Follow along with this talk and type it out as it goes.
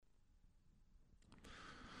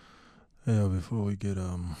Yeah, before we get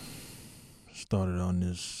started on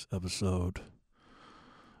this episode,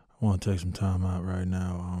 I want to take some time out right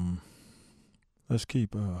now. Let's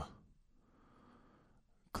keep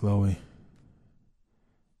Chloe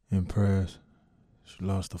in prayers. She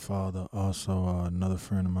lost her father. Also, another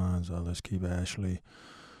friend of mine's. Let's keep Ashley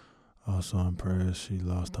also in prayers. She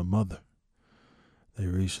lost her mother. They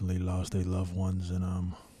recently lost their loved ones,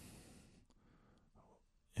 and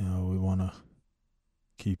we want to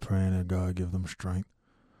keep praying that God give them strength,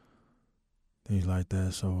 things like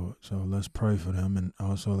that. So let's pray for them, and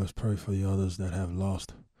also let's pray for the others that have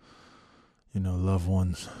lost, loved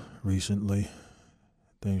ones recently,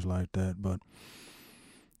 things like that. But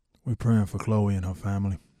we're praying for Chloe and her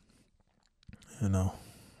family, and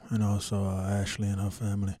also Ashley and her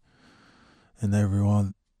family, and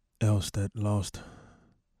everyone else that lost,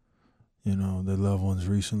 their loved ones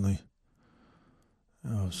recently.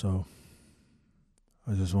 So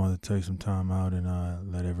I just wanted to take some time out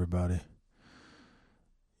and let everybody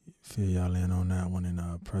fill y'all in on that one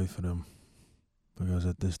and pray for them, because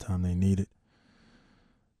at this time they need it.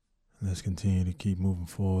 Let's continue to keep moving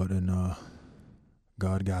forward, and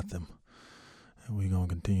God got them. And we're going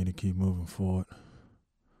to continue to keep moving forward,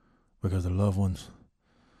 because the loved ones,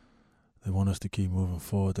 they want us to keep moving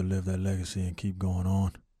forward, to live that legacy and keep going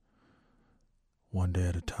on one day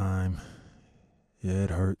at a time. Yeah, it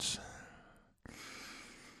hurts.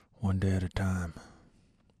 One day at a time.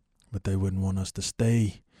 But they wouldn't want us to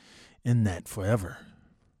stay in that forever.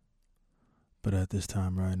 But at this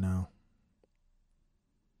time right now,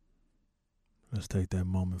 let's take that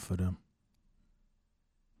moment for them.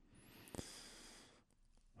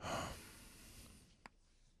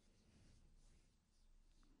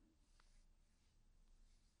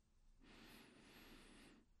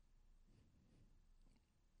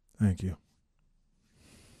 Thank you.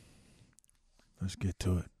 Let's get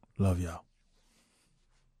to it. Love y'all.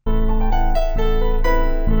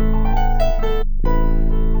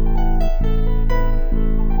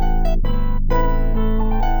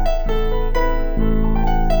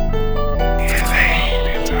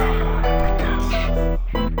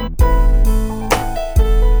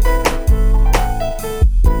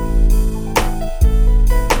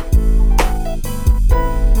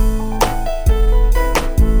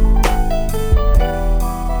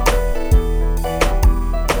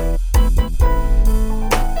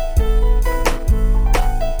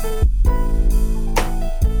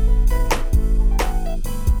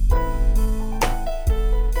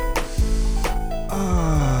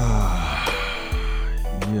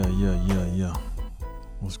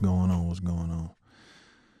 What's going on?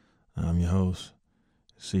 I'm your host,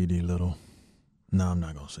 CD Little. No, I'm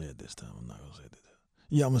not going to say it this time.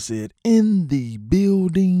 Yeah, I'm going to say it in the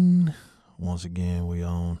building. Once again,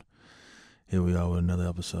 here we are with another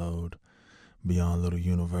episode, Beyond Little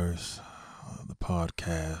Universe, the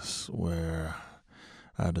podcast where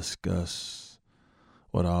I discuss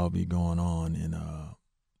what all be going on in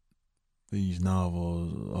these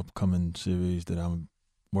novels, upcoming series that I'm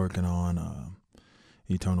working on,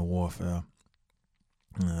 Eternal Warfare.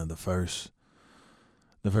 The first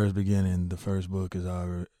beginning, the first book is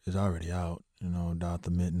already out.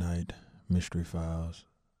 Dr. Midnight Mystery Files.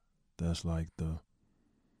 That's like the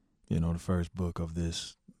first book of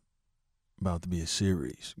this, about to be a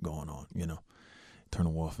series going on.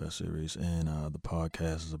 Eternal Warfare series, and the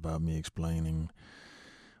podcast is about me explaining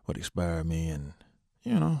what inspired me, and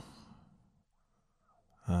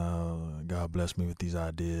God blessed me with these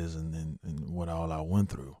ideas and what all I went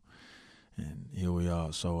through. And here we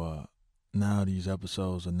are. So now these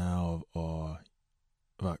episodes are about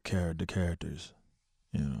the characters,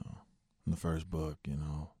 in the first book,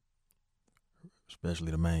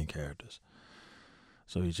 especially the main characters.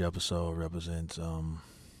 So each episode represents,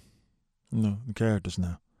 the characters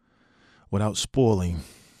now, without spoiling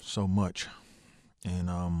so much.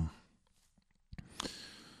 And,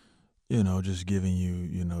 just giving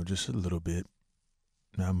you, just a little bit.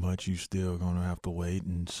 Not much. You still going to have to wait,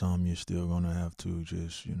 and some you're still going to have to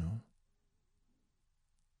just,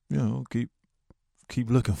 keep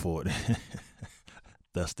looking for it.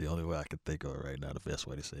 That's the only way I can think of it right now, the best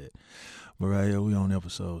way to say it. But right here, we on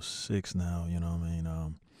episode 6 now,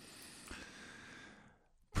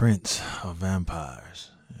 Prince of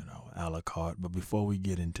Vampires, a la carte. But before we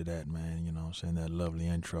get into that, man, that lovely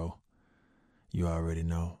intro, you already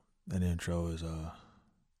know that intro is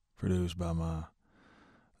produced by my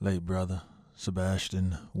late brother,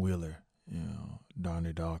 Sebastian Wheeler,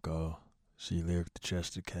 Donnie Darko. She lyric the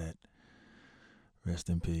Chester Cat. Rest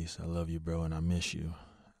in peace. I love you, bro, and I miss you.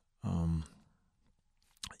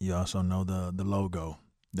 You also know the logo.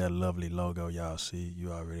 that lovely logo y'all see,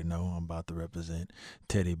 you already know I'm about to represent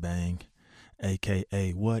Teddy Bang,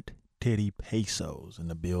 aka what? Teddy Pesos in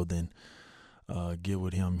the building. Get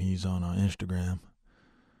with him. He's on Instagram.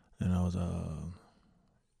 And I was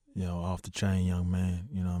off the chain young man.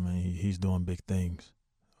 You know what I mean? He's doing big things.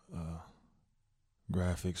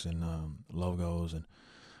 Graphics and logos, and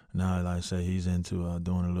now, like I say, he's into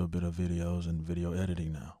doing a little bit of videos and video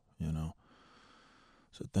editing now,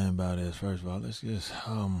 So the thing about it is, first of all, let's just,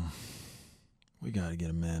 we got to get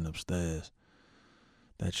a man upstairs.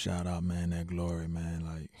 That shout out, man, that glory, man,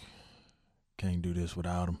 like, can't do this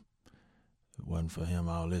without him. If it wasn't for him,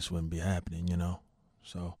 all this wouldn't be happening,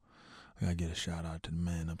 So I got to get a shout out to the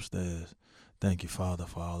man upstairs. Thank you, Father,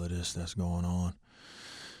 for all of this that's going on.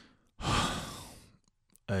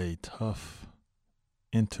 A tough,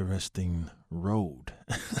 interesting road,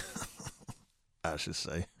 I should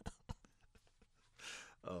say.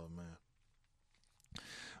 Oh, man.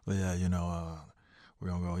 But yeah, we're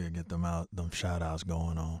going to go ahead and get them shout outs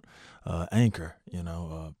going on. Anchor,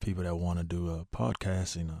 people that want to do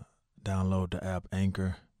podcasting, download the app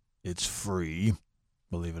Anchor. It's free,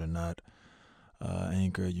 believe it or not.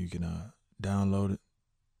 Anchor, you can download it.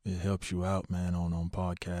 It helps you out, man, on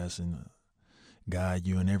podcasting, guide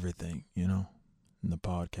you in everything, in the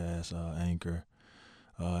podcast, Anchor.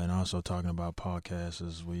 And also talking about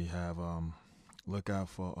podcasts, we have look out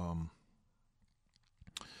for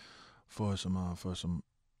some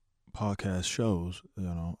podcast shows,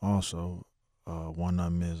 Also, one of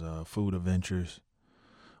them is Food Adventures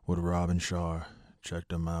with Robin Shar. Check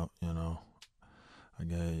them out,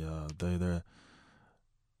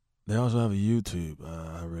 They also have a YouTube,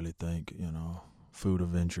 I really think, Food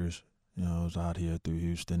Adventures. It's out here through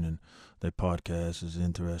Houston, and their podcast is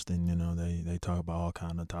interesting. They talk about all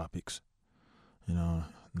kind of topics,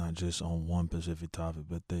 not just on one specific topic,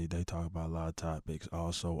 but they talk about a lot of topics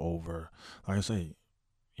also over, like I say,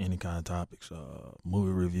 any kind of topics,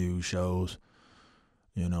 movie review shows,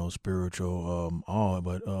 spiritual,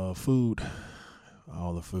 food,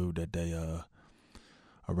 all the food that they,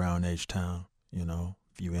 around H-Town,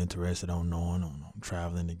 if you're interested on knowing, on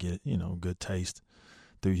traveling to get, good taste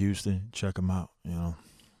through Houston, check them out,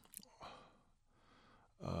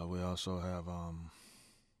 we also have,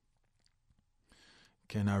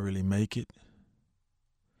 Can I Really Make It?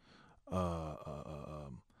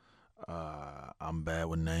 I'm bad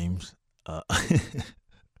with names.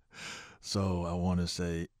 So I want to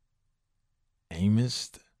say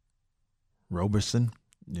Amos Roberson,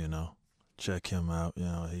 check him out.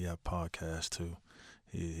 He got podcasts too.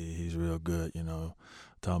 He's real good,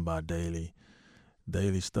 talking about daily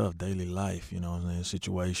stuff, daily life,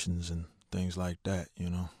 situations and things like that,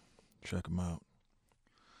 check him out.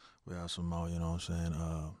 We have some more,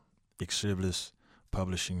 Exhibitless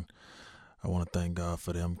Publishing. I want to thank God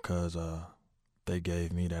for them because they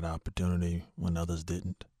gave me that opportunity when others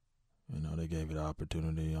didn't. They gave me the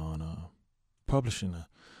opportunity on publishing a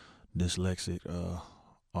dyslexic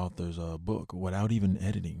author's book without even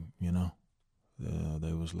editing,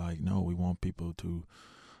 They was like, no, we want people to,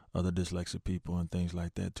 other dyslexic people and things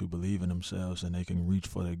like that, to believe in themselves and they can reach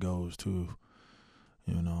for their goals too,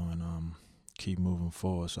 and keep moving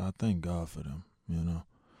forward. So I thank God for them,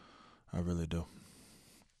 I really do.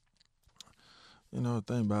 The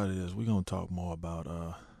thing about it is we're going to talk more about,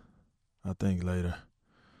 I think later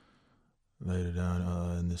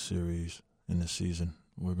down in this series, in this season,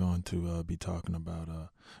 we're going to be talking about,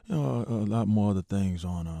 a lot more of the things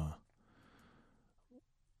on,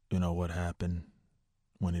 what happened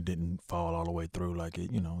when it didn't fall all the way through like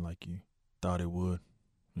it, like you thought it would,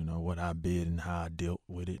 what I did and how I dealt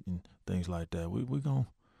with it and things like that. We're going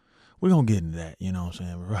to get into that, what I'm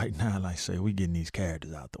saying? But right now, like I say, we're getting these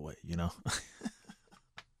characters out the way,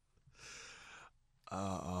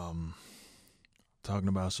 Talking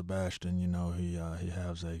about Sebastian, he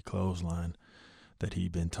has a clothesline that he's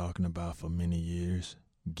been talking about for many years,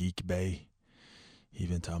 Geek Bay. He's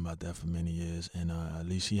been talking about that for many years, and at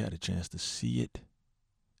least he had a chance to see it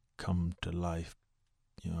come to life,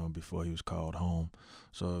 before he was called home.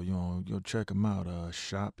 So, go check him out,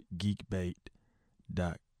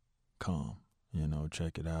 shopgeekbait.com,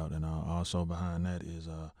 check it out. And also behind that is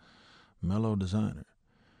Mellow Designer.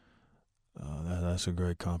 That's a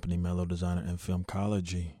great company, Mellow Designer and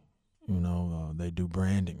Filmcology. They do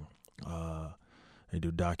branding. They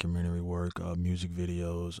do documentary work, music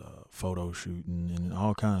videos, photo shooting, and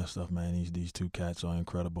all kind of stuff, man. These two cats are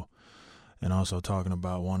incredible. And also talking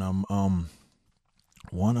about one of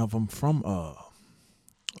them from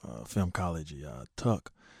Filmcology,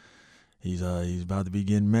 Tuck. He's about to be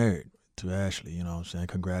getting married to Ashley, you know what I'm saying?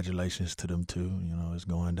 Congratulations to them too. You know, it's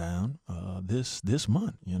going down this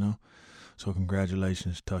month, you know. So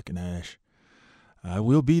congratulations, Tuck and Ash. I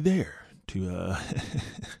will be there to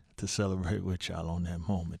to celebrate with y'all on that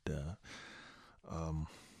moment. Um,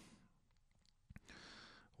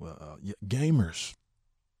 yeah, gamers.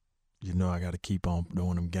 You know I got to keep on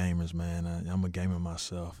doing them gamers, man. I'm a gamer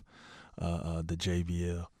myself. The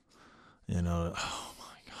JBL. You know, oh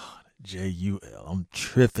my God, JUL. I'm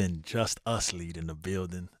tripping. Just us leading the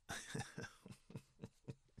building.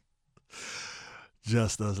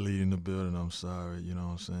 Just us leading the building. I'm sorry. You know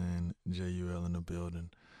what I'm saying? JUL in the building.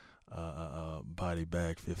 Body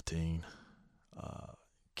Bag 15.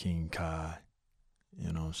 King Kai.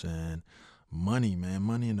 You know what I'm saying? Money, man.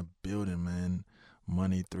 Money in the building, man.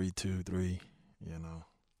 Money 323. You know.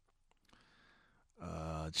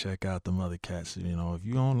 Check out them other cats. You know, if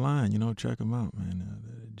you online, you know, check them out,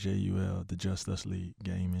 man. JUL, the Just Us League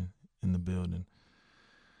Gaming in the building.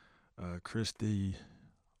 Christy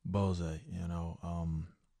Bose, you know,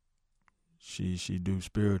 she do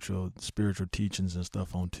spiritual teachings and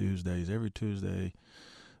stuff on Tuesdays. Every Tuesday,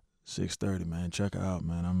 6:30. Man, check her out,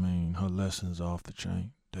 man. I mean, her lessons off the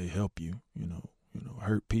chain. They help you, you know,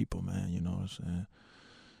 hurt people, man. You know what I'm saying?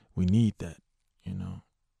 We need that, you know.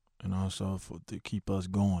 And also to keep us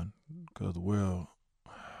going, because the world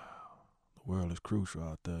is crucial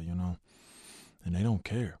out there, you know, and they don't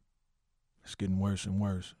care. It's getting worse and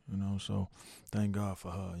worse, you know. So thank God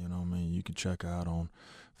for her, you know what I mean. You can check her out on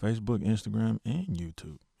Facebook, Instagram, and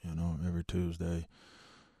YouTube, you know, every Tuesday,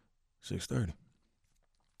 6:30.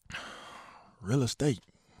 Real estate,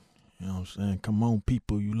 you know what I'm saying. Come on,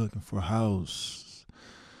 people, you looking for a house?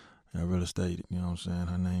 Yeah, real estate, you know what I'm saying.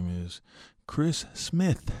 Her name is Chris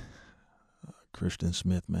Smith. Kristen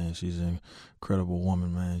Smith, man, she's an incredible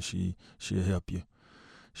woman, man. She'll help you.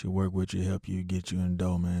 She'll work with you, help you, get you in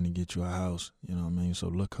dough, man, and get you a house. You know what I mean? So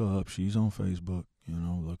look her up. She's on Facebook. You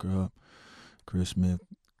know, look her up. Kristen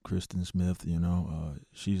Smith. You know,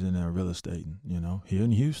 she's in there real estate. You know, here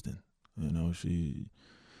in Houston. You know, she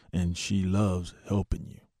loves helping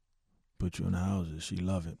you, put you in houses. She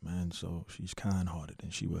love it, man. So she's kind-hearted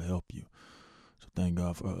and she will help you. So thank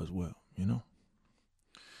God for her as well. You know.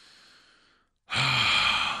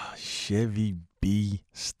 Chevy B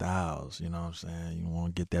Styles, you know what I'm saying? You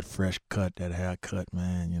want to get that fresh cut, that haircut,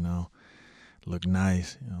 man, you know. Look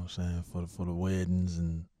nice, you know what I'm saying, for the weddings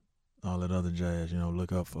and all that other jazz, you know.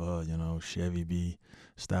 Look up for her, you know, Chevy B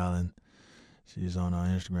Styling. She's on our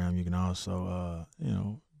Instagram. You can also, you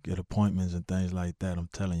know, get appointments and things like that. I'm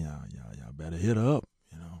telling y'all better hit her up,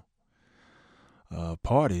 you know.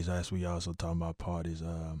 Parties, as we also talking about parties,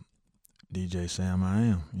 DJ Sam I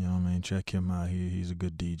Am, you know what I mean? Check him out. He's a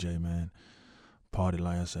good DJ, man. Party,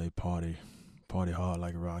 like I say, party hard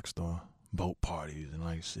like a rock star. Boat parties, and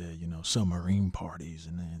like I said, you know, submarine parties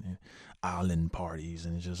and island parties,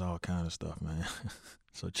 and it's just all kind of stuff, man.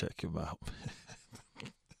 So check him out.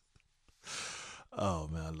 Oh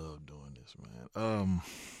man, I love doing this, man.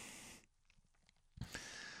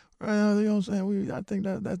 Well, you know what I'm saying? I think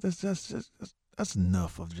that's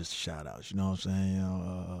enough of just shout outs. You know what I'm saying? You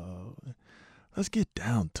know, let's get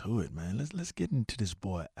down to it, man. Let's get into this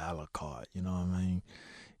boy Alucard. You know what I mean?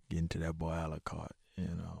 Get into that boy Alucard. You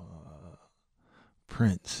know,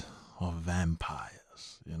 Prince of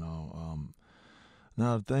Vampires. You know.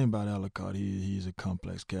 Now the thing about Alucard, he's a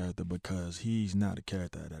complex character because he's not a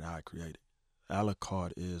character that I created.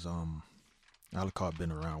 Alucard is Alucard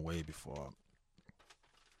been around way before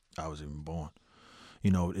I was even born. You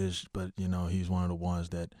know, but you know, he's one of the ones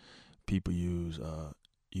that people use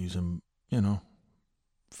him, you know,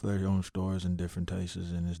 for their own stories and different tastes,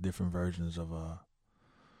 and there's different versions of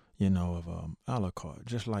you know, of Alucard,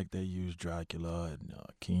 just like they use Dracula and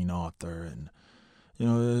King Arthur, and you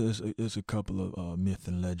know, it's a couple of myth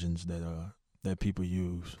and legends that people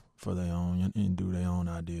use for their own and do their own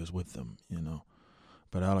ideas with them, you know.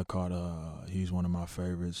 But Alucard, he's one of my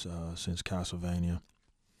favorites since Castlevania.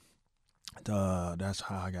 That's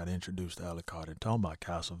how I got introduced to Alucard. And talking about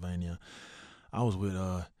Castlevania, I was with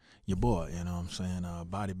your boy, you know what I'm saying,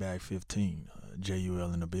 Body Bag 15,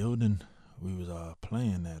 JUL in the building. We was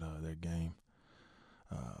playing that game,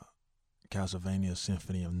 Castlevania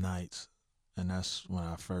Symphony of Nights, and that's when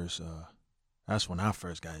I first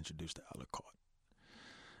got introduced to Alucard.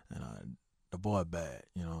 And the boy bad,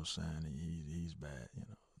 you know what I'm saying? He's bad, you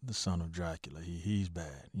know. The son of Dracula, he's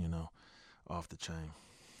bad, you know, off the chain.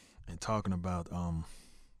 And talking about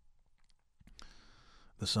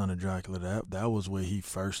the son of Dracula, that was where he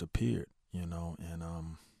first appeared, you know, in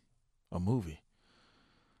a movie.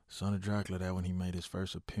 Son of Dracula, that when he made his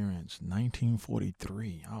first appearance,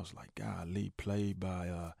 1943. I was like, golly, played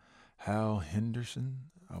by Hal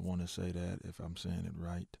Henderson. I want to say that if I'm saying it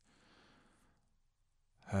right.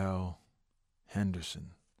 Hal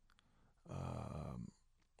Henderson. Um,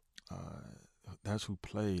 that's who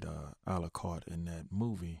played Alucard in that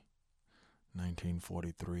movie,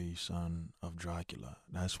 1943, Son of Dracula.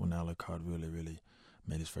 That's when Alucard really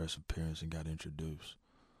made his first appearance and got introduced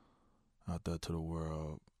out there to the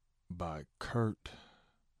world by Kurt.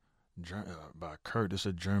 By Kurt, it's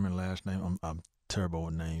a German last name. I'm terrible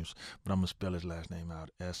with names, but I'm gonna spell his last name out: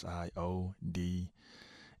 Siodmak.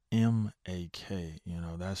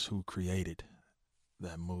 That's who created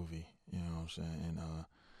that movie. You know what I'm saying? And I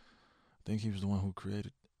think he was the one who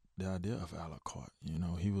created the idea of Alucard.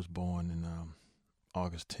 He was born in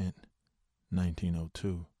August 10th,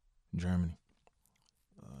 1902, Germany.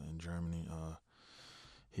 In Germany,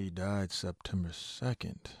 he died September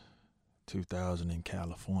 2nd, 2000 in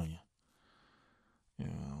California.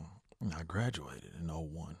 I graduated in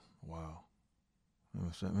 '01. Wow. I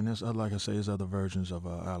mean, there's, like I say, there's other versions of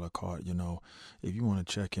Alucard. If you want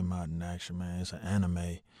to check him out in action, man, it's an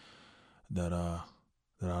anime that I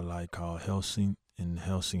like called Hellsing and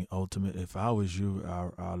Hellsing Ultimate. If I was you,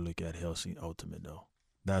 I'll look at Hellsing Ultimate though.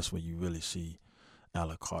 That's where you really see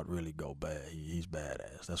Alucard really go bad. He's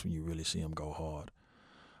badass. That's when you really see him go hard.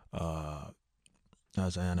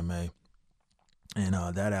 That's anime, and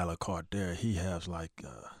that Alucard there, he has like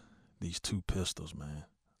these two pistols, man,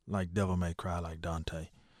 like Devil May Cry, like Dante.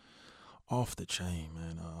 Off the chain,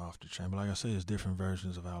 man, off the chain. But like I say, there's different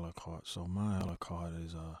versions of Alucard. So my Alucard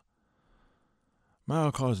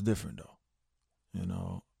is different though.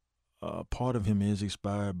 Part of him is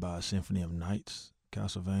inspired by Symphony of Nights,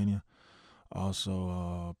 Castlevania.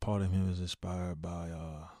 Also, part of him is inspired by,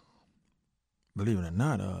 believe it or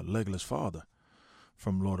not, Legolas' father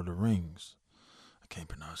from Lord of the Rings. I can't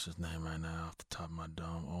pronounce his name right now off the top of my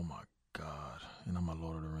dome. Oh my God. And I'm a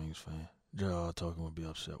Lord of the Rings fan. Gerald Tolkien would be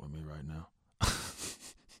upset with me right now.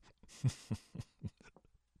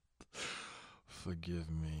 Forgive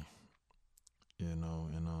me.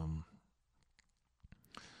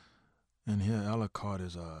 And here Alucard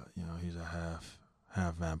is he's a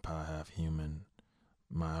half vampire, half human.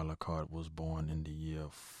 My Alucard was born in the year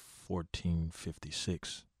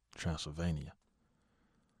 1456, Transylvania.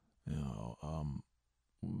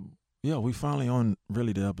 We finally on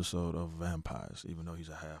really the episode of vampires, even though he's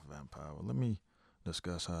a half vampire. Well, let me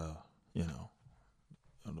discuss how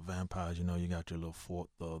the vampires. You got your little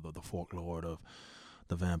the folklore of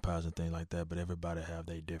the vampires and things like that, but everybody have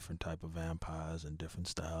their different type of vampires and different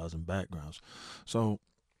styles and backgrounds. So,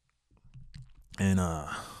 in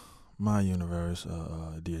my universe,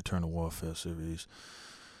 the Eternal Warfare series,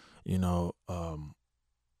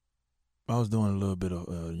 I was doing a little bit of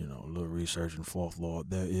a little research in folklore.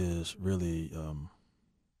 There is really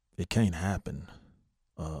it can't happen,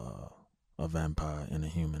 a vampire and a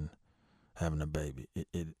human having a baby.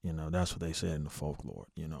 It that's what they said in the folklore.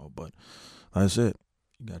 But like I said,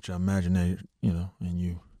 you got your imagination, and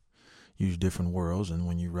you use different worlds, and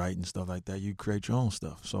when you write and stuff like that, you create your own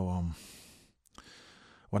stuff. So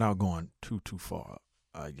without going too far,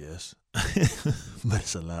 I guess, but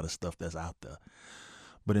it's a lot of stuff that's out there.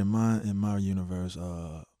 But in my universe,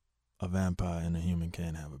 a vampire and a human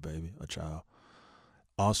can have a baby, a child.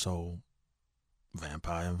 Also,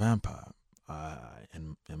 vampire and vampire.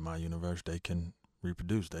 In my universe, they can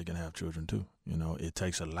reproduce. They can have children too. It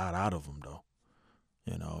takes a lot out of them though.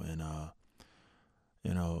 And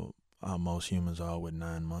how most humans are with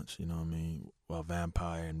 9 months. You know what I mean? Well,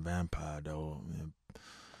 vampire and vampire though,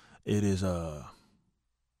 it is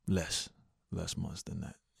less months than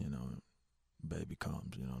that. Baby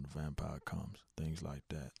comes. The vampire comes. Things like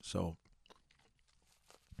that. So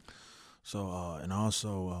and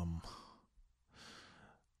also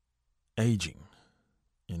aging.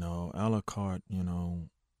 Alucard.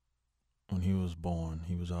 When he was born,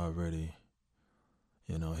 he was already.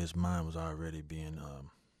 His mind was already being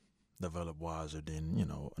developed wiser than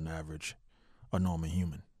an average, a normal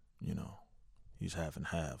human. He's half and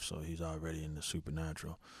half, so he's already in the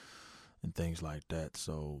supernatural and things like that.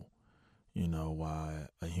 So, why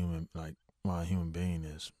a human being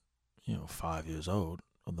is 5 years old,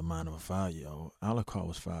 or the mind of a 5-year-old. Alucard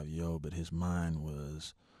was 5 years old, but his mind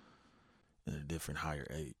was in a different higher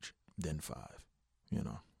age than 5.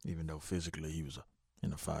 Even though physically he was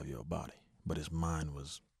in a 5-year-old body, but his mind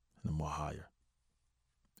was in a more higher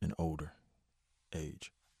and older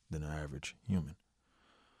age than an average human.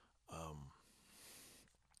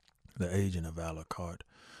 The aging of Alucard.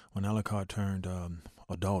 When Alucard turned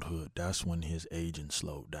adulthood, that's when his aging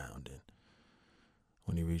slowed down. Then,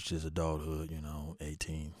 when he reached his adulthood,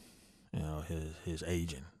 18, his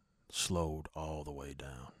aging slowed all the way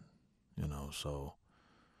down. So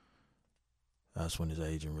that's when his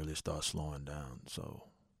aging really starts slowing down. So,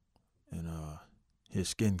 and his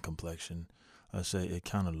skin complexion, I say it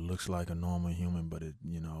kind of looks like a normal human, but it,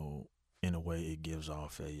 in a way, it gives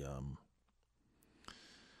off a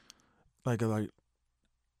like a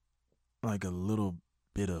like a little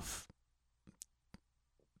bit of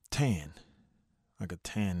tan, like a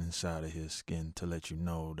tan inside of his skin to let you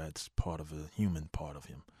know that's part of a human part of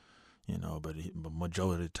him. But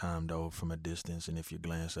majority of the time though, from a distance, and if you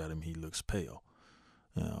glance at him, he looks pale.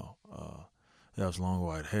 You know, he has long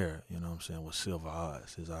white hair. You know what I'm saying, with silver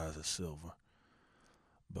eyes. His eyes are silver.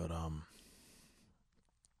 But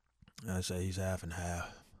I say he's half and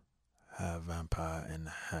half vampire and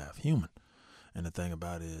half human. And the thing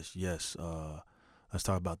about it is, yes, let's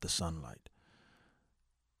talk about the sunlight.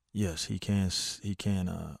 Yes, he can stand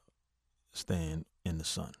in the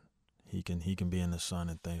sun. He can be in the sun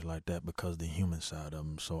and things like that because the human side of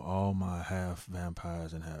him. So all my half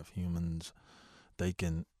vampires and half humans, they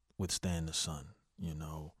can withstand the sun. You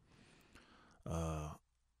know, uh,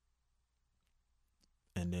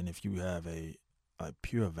 and then if you have a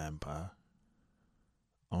pure vampire,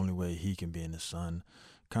 only way he can be in the sun,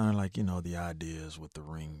 kind of like the ideas with the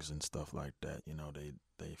rings and stuff like that.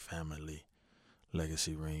 They family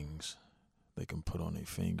legacy rings they can put on their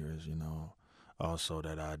fingers. Also,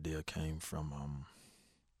 that idea came from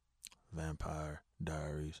Vampire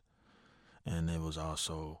Diaries, and it was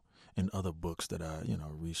also in other books that I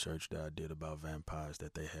researched that I did about vampires,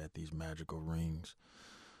 that they had these magical rings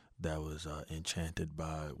that was enchanted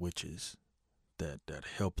by witches that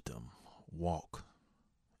helped them walk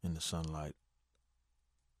in the sunlight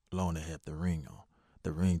long they had the ring on.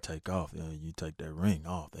 The ring take off, you take that ring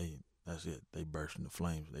off, that's it. They burst into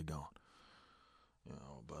flames, they gone.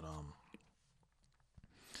 But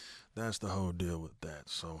that's the whole deal with that.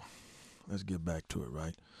 So let's get back to it,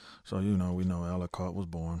 right? So we know Alucard was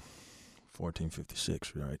born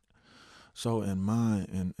 1456, right? So in my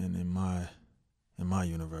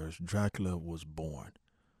universe, Dracula was born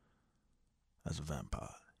as a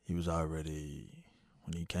vampire. He was already,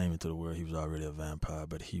 when he came into the world, he was already a vampire,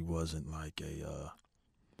 but he wasn't like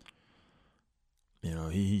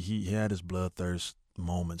he had his bloodthirst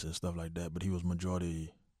moments and stuff like that, but he was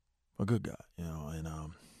majority a good guy. And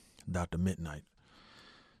Dr. Midnight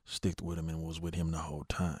sticked with him and was with him the whole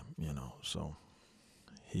time. So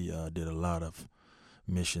he did a lot of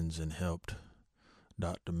missions and helped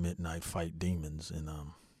Dr. Midnight fight demons and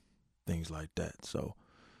things like that. So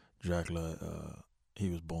Dracula, he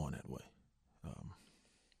was born that way.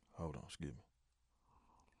 Hold on, excuse me.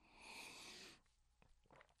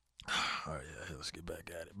 All right, yeah, let's get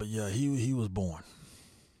back at it. But yeah, he was born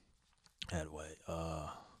that way.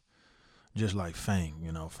 Just like Fang,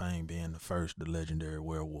 Fang being the legendary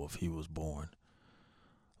werewolf, he was born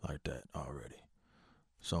like that already.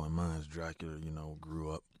 So in mine's Dracula,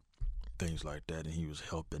 grew up, things like that, and he was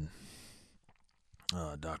helping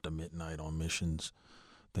Dr. Midnight on missions,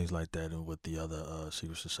 things like that, and with the other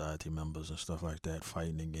secret society members and stuff like that,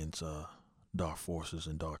 fighting against dark forces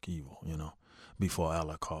and dark evil, before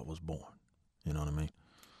Alucard was born. You know what I mean?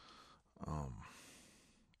 Um,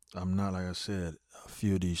 I'm not, like I said, a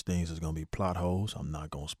few of these things is gonna be plot holes. I'm not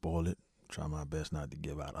gonna spoil it. Try my best not to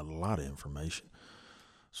give out a lot of information,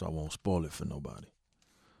 so I won't spoil it for nobody.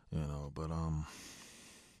 But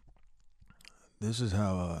this is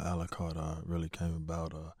how Alucard really came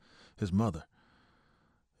about. His mother,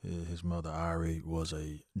 his mother Irie was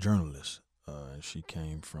a journalist, and she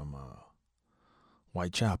came from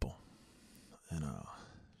Whitechapel, and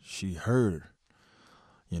she heard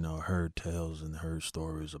tales and heard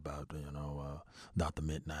stories about Dr.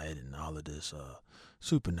 Midnight and all of this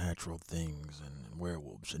supernatural things and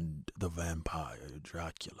werewolves and the vampire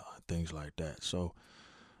Dracula, things like that. So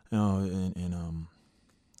and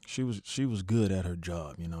she was good at her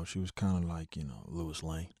job. She was kind of like Lois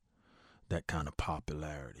Lane, that kind of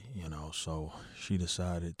popularity. So she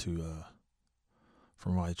decided to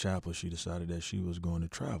from Whitechapel, she decided that she was going to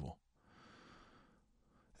travel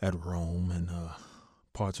at Rome and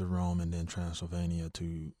parts of Rome and then Transylvania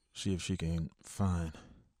to see if she can find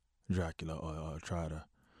Dracula, or try to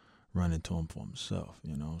run into him for himself.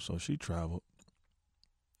 So she traveled,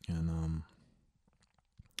 and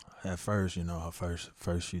at first, her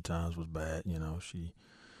first few times was bad. She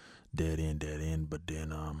dead end, but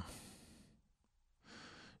then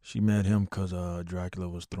she met him because Dracula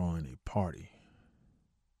was throwing a party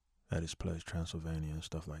at his place, Transylvania, and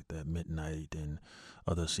stuff like that. Midnight and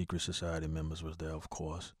other secret society members was there, of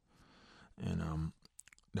course, and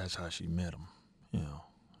that's how she met him.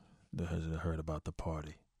 They heard about the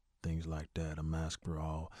party, things like that. A mask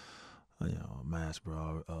brawl,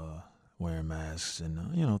 wearing masks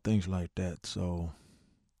and things like that. So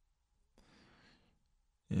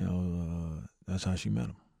that's how she met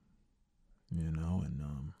him.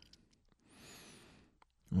 And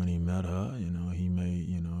when he met her, he made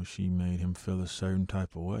she made him feel a certain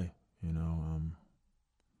type of way. And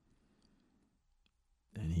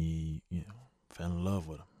he fell in love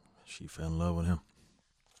with her. She fell in love with him,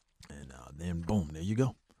 and then boom, there you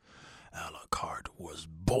go. Alucard was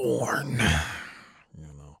born.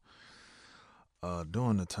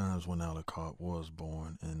 During the times when Alucard was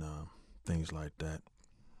born and things like that,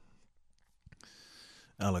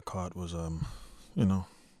 Alucard was with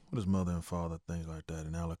his mother and father, things like that,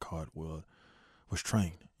 and Alucard was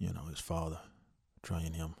trained. His father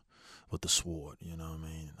trained him with the sword. You know what I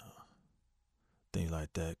mean? Things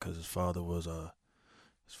like that, because his father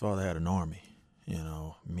had an army.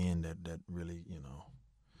 Men that really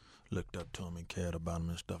looked up to him and cared about him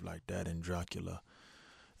and stuff like that. And Dracula,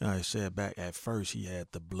 I said back at first he had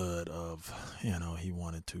the blood of, he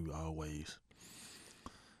wanted to always,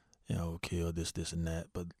 kill this, and that.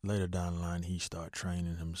 But later down the line, he started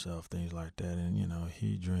training himself, things like that. And,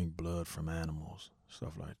 he drank blood from animals,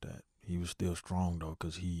 stuff like that. He was still strong, though,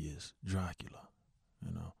 because he is Dracula,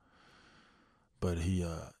 But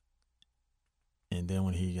and then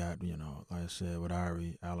when he got, like I said, with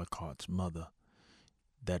Ari, Alucard's mother,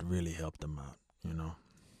 that really helped him out,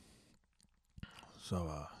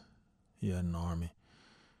 So, he had an army.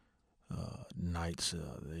 Knights,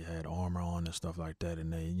 they had armor on and stuff like that,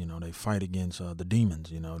 and they fight against the demons,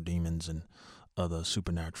 demons and other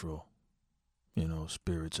supernatural,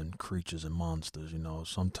 spirits and creatures and monsters.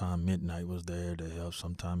 Sometime Midnight was there to help.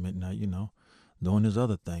 Sometime Midnight, doing his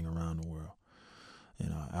other thing around the world.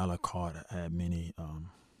 Alucard had many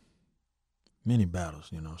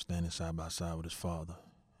battles, standing side by side with his father,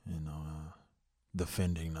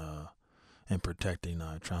 defending and protecting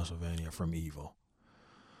Transylvania from evil.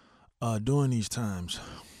 During these times,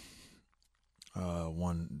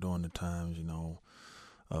 during the times,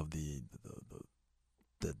 of the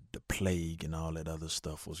plague and all that other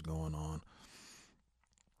stuff was going on,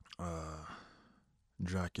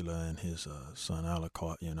 Dracula and his son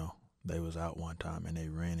Alucard, they was out one time and they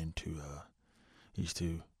ran into these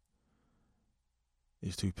two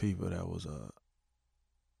people that was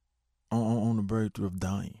on the verge of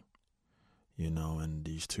dying, and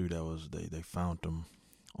these two that was they found them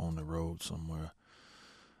on the road somewhere.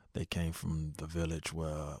 They came from the village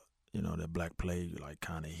where the Black Plague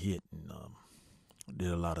kind of hit and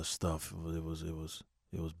did a lot of stuff. It was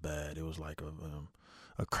bad. It was like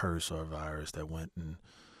a curse or a virus that went and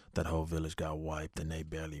that whole village got wiped and they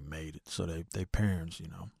barely made it. So they parents,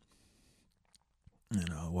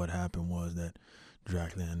 what happened was that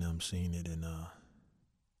Dracula and them seen it and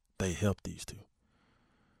they helped these two.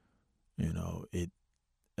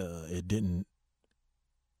 It didn't.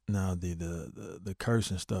 Now the curse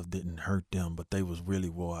and stuff didn't hurt them, but they was really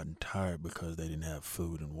wore out and tired because they didn't have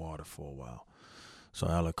food and water for a while. So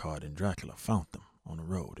Alucard and Dracula found them on the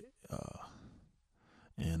road,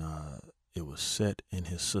 and it was set in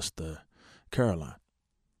his sister Caroline.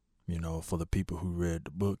 For the people who read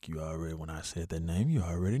the book, when I said that name, you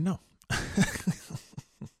already know.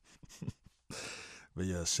 But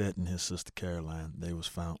yeah, set in his sister Caroline, they was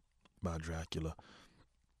found by Dracula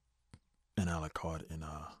and Alucard, and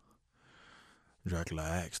Dracula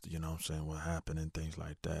asked, what happened and things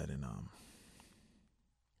like that, and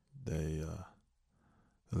they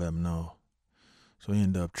let him know. So he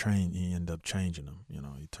ended up changing them,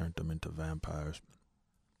 he turned them into vampires,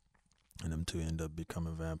 and them two ended up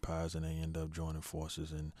becoming vampires, and they ended up joining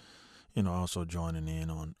forces and, also joining in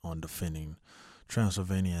on defending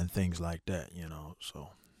Transylvania and things like that, So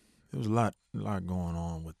there was a lot going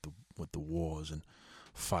on with the wars and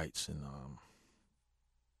fights and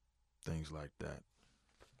things like that.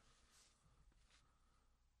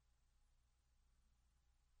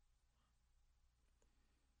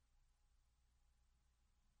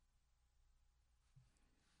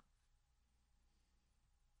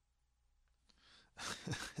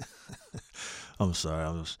 I'm sorry, I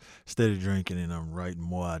was steady drinking and I'm writing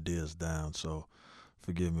more ideas down, so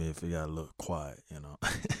forgive me if it got a little quiet,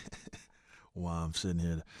 while I'm sitting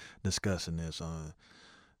here discussing this.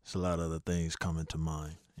 It's a lot of other things coming to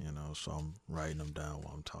mind, so I'm writing them down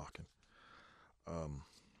while I'm talking. Um,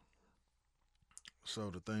 so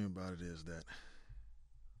the thing about it is that,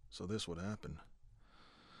 so this would happen,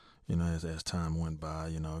 as time went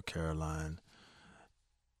by, Caroline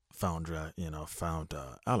found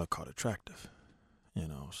Alucard attractive,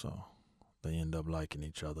 so they end up liking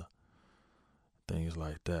each other, things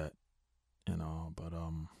like that, but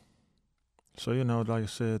so like I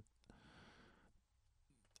said,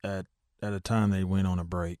 at at a time they went on a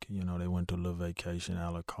break. You know, they went to a little vacation,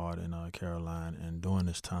 Alucard in Caroline, and during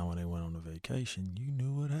this time when they went on the vacation, you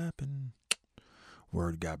knew what happened.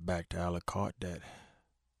 Word got back to Alucard that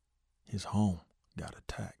his home got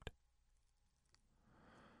attacked,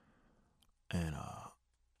 and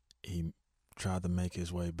he tried to make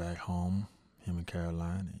his way back home. Him and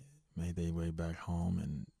Caroline made their way back home,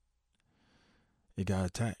 and it got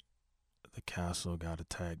attacked. The castle got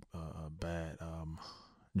attacked bad.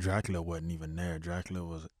 Dracula wasn't even there. Dracula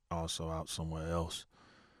was also out somewhere else,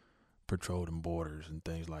 patrolling borders and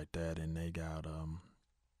things like that, and they got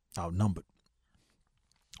outnumbered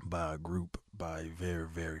by a very,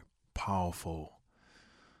 very powerful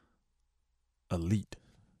elite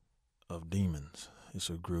of demons. It's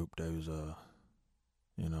a group that was,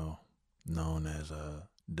 known as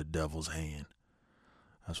the Devil's Hand.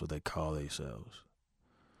 That's what they call themselves.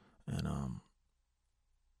 And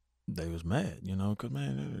they was mad, because,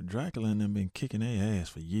 man, Dracula and them been kicking their ass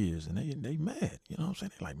for years, and they mad, you know what I'm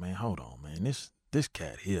saying? They like, man, hold on, man, this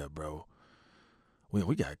cat here, bro,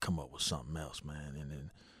 we got to come up with something else, man. And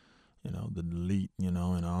then, the elite, and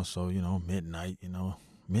also, Midnight,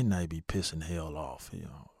 Midnight be pissing hell off,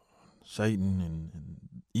 Satan and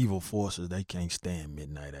evil forces, they can't stand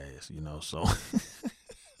Midnight ass, so,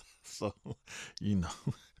 so,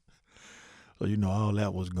 all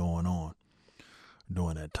that was going on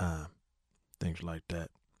during that time, things like that.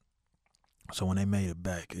 So when they made it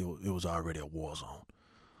back, it was already a war zone.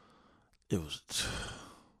 It was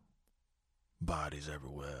bodies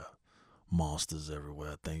everywhere, monsters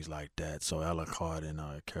everywhere, things like that. So Alucard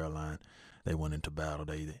and Caroline, they went into battle.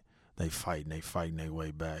 They fighting their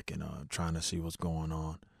way back and trying to see what's going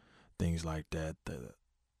on, things like that.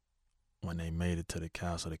 When they made it to the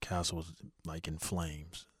castle was like in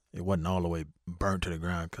flames. It wasn't all the way burnt to the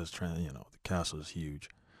ground because, the castle is huge.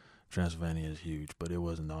 Transylvania is huge, but it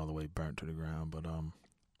wasn't all the way burnt to the ground. But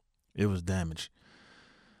it was damaged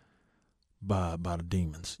by the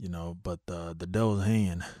demons, But the Devil's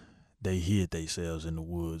Hand, they hid themselves in the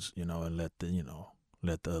woods, and let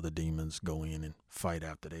the other demons go in and fight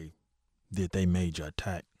after they did their major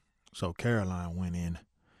attack. So Caroline went in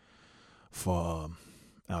for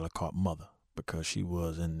Alucard's mother because she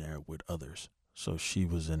was in there with others. So she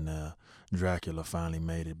was in there. Dracula finally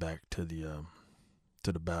made it back to the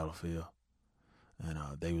battlefield, and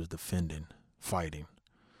they was fighting.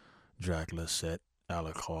 Dracula set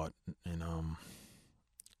Alucard, and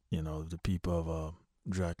the people of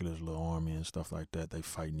Dracula's little army and stuff like that. They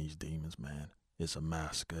fighting these demons, man. It's a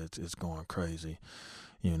massacre. It's going crazy,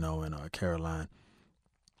 and Caroline,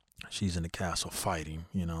 she's in the castle fighting.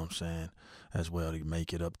 You know what I'm saying, as well to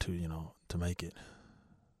make it up to make it.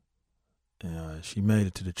 And she made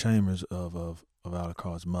it to the chambers of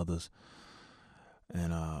Alucard's mother's,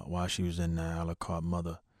 and while she was in there, Alucard's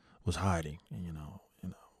mother was hiding. And,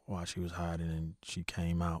 while she was hiding, and she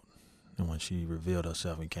came out, and when she revealed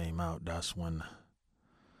herself and came out, that's when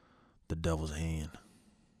the Devil's Hand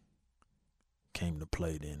came to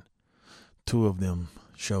play. Then two of them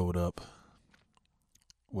showed up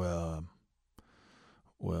where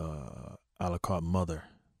Alucard's mother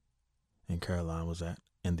and Caroline was at.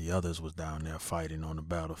 And the others was down there fighting on the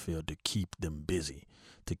battlefield to keep them busy,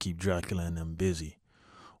 to keep Dracula and them busy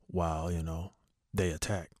while, they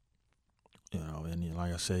attacked. And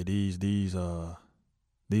like I say, these were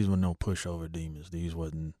no pushover demons. These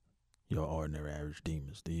wasn't your ordinary average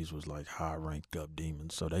demons. These was like high ranked up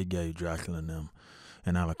demons. So they gave Dracula and them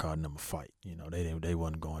and Alucard and them a fight. They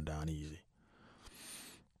wasn't going down easy.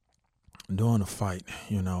 During the fight,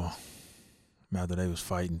 after they was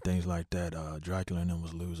fighting, things like that, Dracula and them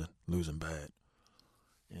was losing bad.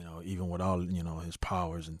 Even with all, his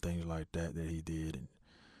powers and things like that he did. And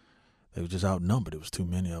they were just outnumbered. It was too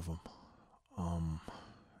many of them.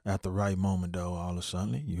 At the right moment, though, all of a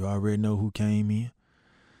sudden, you already know who came in.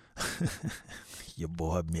 Your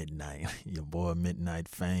boy Midnight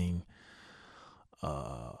Fang.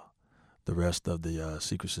 The rest of the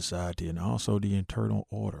secret society and also the Internal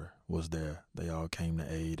Order was there. They all came to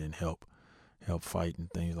aid and help fight and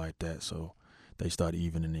things like that. So they started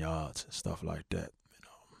evening the odds and stuff like that.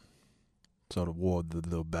 So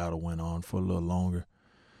the battle went on for a little longer,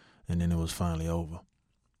 and then it was finally over.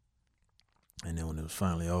 And then when it was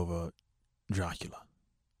finally over, Dracula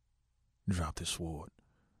dropped his sword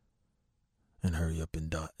and hurried up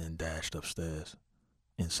and dashed upstairs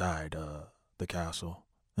inside the castle,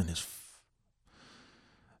 and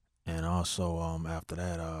also after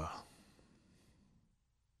that,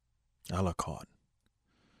 Alucard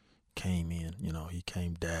came in. He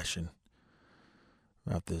came dashing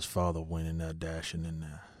after his father went in there dashing in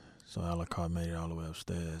there. So Alucard made it all the way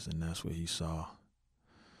upstairs, and that's where he saw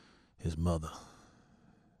his mother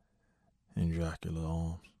in Dracula's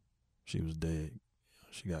arms. She was dead.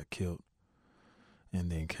 She got killed.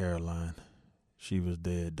 And then Caroline, she was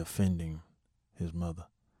dead defending his mother.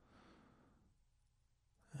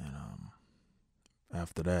 And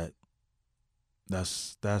after that,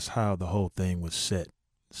 that's how the whole thing was set.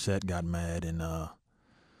 Set got mad and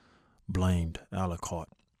blamed Alucard,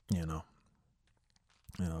 you know,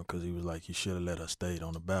 because he was like, you should have let her stay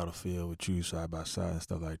on the battlefield with you side by side and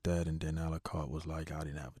stuff like that. And then Alucard was like, I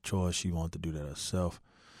didn't have a choice. She wanted to do that herself.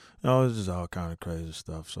 It was just all kind of crazy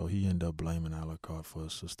stuff. So he ended up blaming Alucard for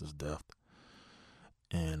his sister's death.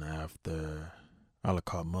 And after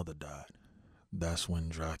Alucard's mother died, that's when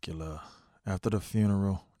Dracula, after the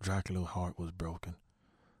funeral, Dracula's heart was broken.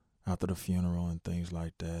 After the funeral and things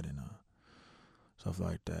like that and stuff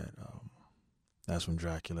like that, that's when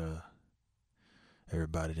Dracula,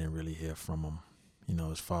 everybody didn't really hear from him.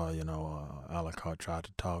 His father, Alucard tried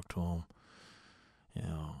to talk to him.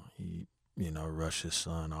 He, rushed his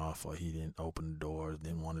son off, or he didn't open the doors,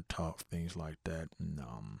 didn't want to talk, things like that. And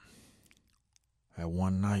at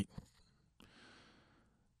one night,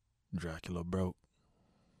 Dracula broke.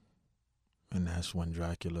 And that's when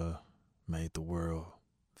Dracula made the world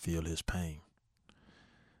feel his pain.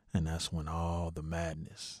 And that's when all the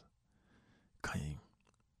madness came.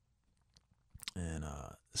 And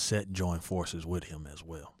Set joined forces with him as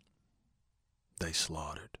well. They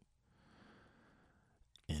slaughtered.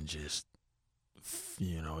 And just,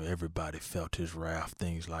 everybody felt his wrath,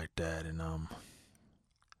 things like that. And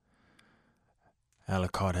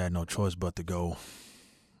Alucard had no choice but to go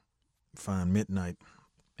find Midnight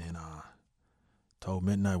and told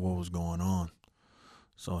Midnight what was going on.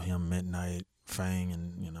 So him, Midnight, Fang,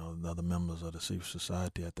 and the other members of the secret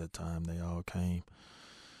society at that time, they all came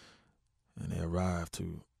and they arrived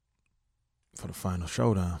for the final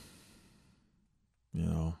showdown.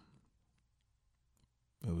 It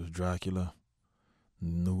was Dracula,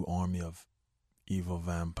 new army of evil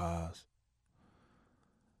vampires,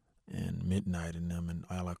 and Midnight and them, and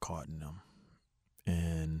Alucard and them,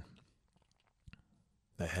 and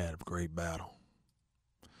they had a great battle.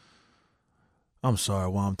 I'm sorry,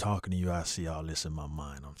 while I'm talking to you, I see all this in my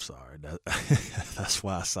mind. I'm sorry. That's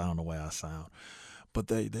why I sound the way I sound. But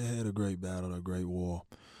they had a great battle, a great war.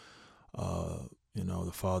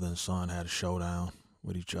 The father and son had a showdown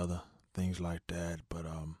with each other, things like that. But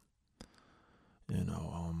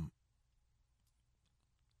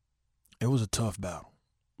it was a tough battle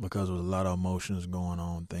because there was a lot of emotions going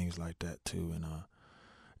on, things like that too. And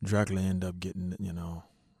Dracula ended up getting,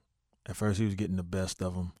 at first he was getting the best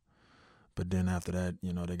of them. But then after that,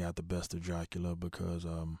 they got the best of Dracula because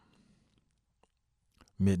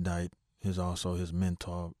Midnight is also his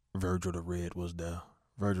mentor, Virgil the Red, was there.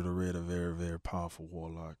 Virgil the Red, a very, very powerful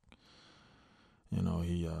warlock.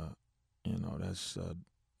 That's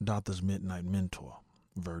Doctor's Midnight mentor,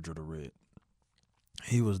 Virgil the Red.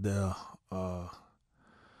 He was there. Other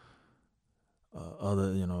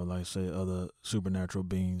supernatural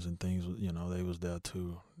beings and things, they was there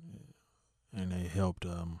too. And they helped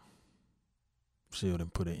sealed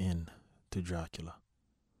and put an end to Dracula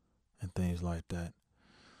and things like that.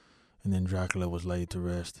 And then Dracula was laid to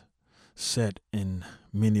rest. Set and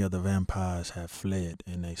many of the vampires have fled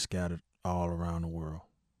and they scattered all around the world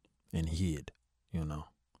and hid, But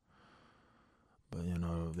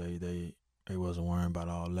they wasn't worrying about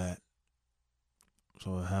all that.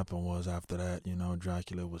 So what happened was after that,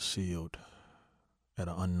 Dracula was sealed at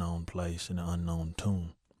an unknown place in an unknown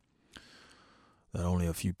tomb that only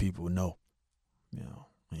a few people know.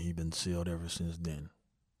 And he been sealed ever since then.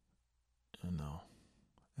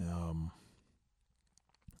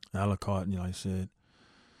 Alucard, like I said,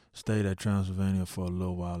 stayed at Transylvania for a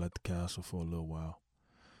little while, at the castle for a little while.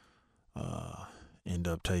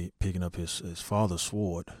 Ended up picking up his father's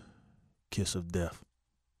sword. Kiss of Death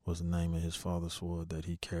was the name of his father's sword that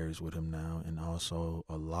he carries with him now, and also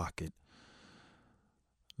a locket,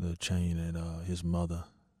 the chain that his mother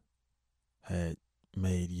had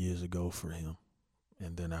made years ago for him.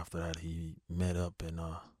 And then after that, he met up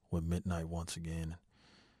with Midnight once again.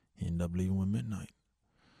 He ended up leaving with Midnight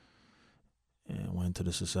and went to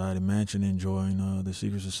the Society Mansion, enjoying the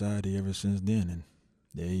secret society ever since then. And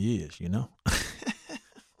there he is,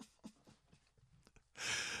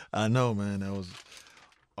 I know, man. That was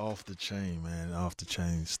off the chain, man. Off the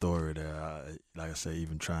chain story there. Like I say,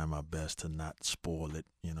 even trying my best to not spoil it,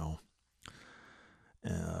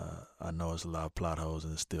 I know there's a lot of plot holes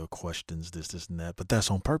and still questions, this and that, but that's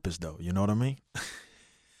on purpose, though. You know what I mean?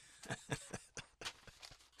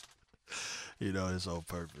 It's on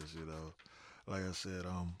purpose. Like I said,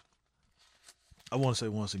 I want to say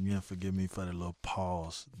once again, forgive me for the little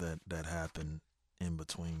pause that happened in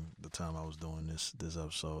between the time I was doing this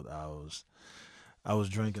episode. I was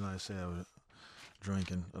drinking. Like I said, I was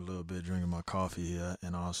drinking a little bit, drinking my coffee here,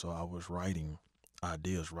 and also I was writing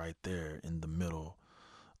ideas right there in the middle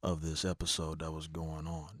of this episode that was going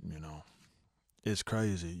on. It's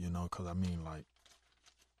crazy, because I mean, like,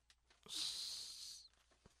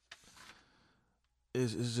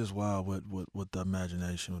 it's just wild what the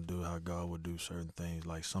imagination would do, how God would do certain things.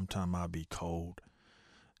 Like sometimes I'll be cold,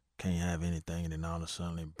 can't have anything, and then all of a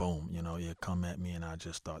sudden, boom, it'll come at me, and I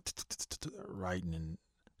just start writing and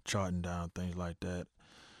charting down things like that.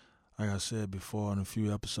 Like I said before, in a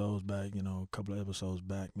few episodes back, a couple of episodes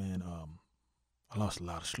back, man, I lost a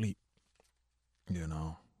lot of sleep.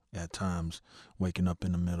 At times, waking up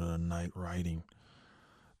in the middle of the night writing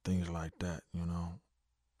things like that.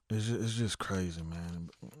 It's just crazy, man.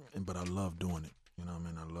 But I love doing it. I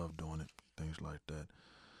mean, I love doing it, things like that.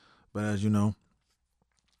 But as you know,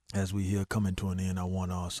 as we here coming to an end, I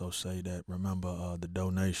want to also say that remember the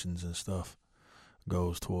donations and stuff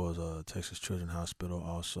goes towards Texas Children's Hospital,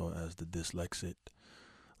 also as the Dyslexic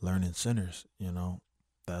Learning Centers.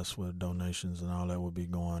 That's where donations and all that will be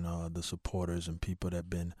going. The supporters and people that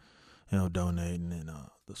been donating, and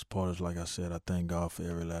the supporters, like I said, I thank God for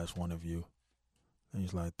every last one of you.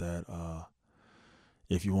 Things like that.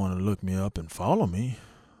 If you want to look me up and follow me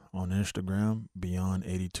on Instagram, Beyond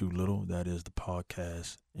 82 Little, that is the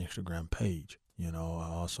podcast Instagram page. I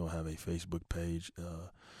also have a Facebook page,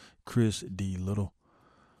 Chris D Little.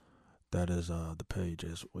 That is the page.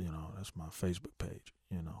 That's my Facebook page.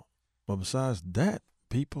 But besides that,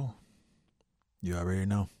 people, you already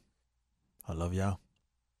know. I love y'all.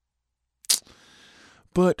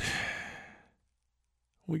 But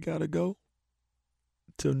we gotta go.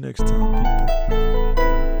 Till next time,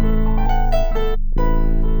 people.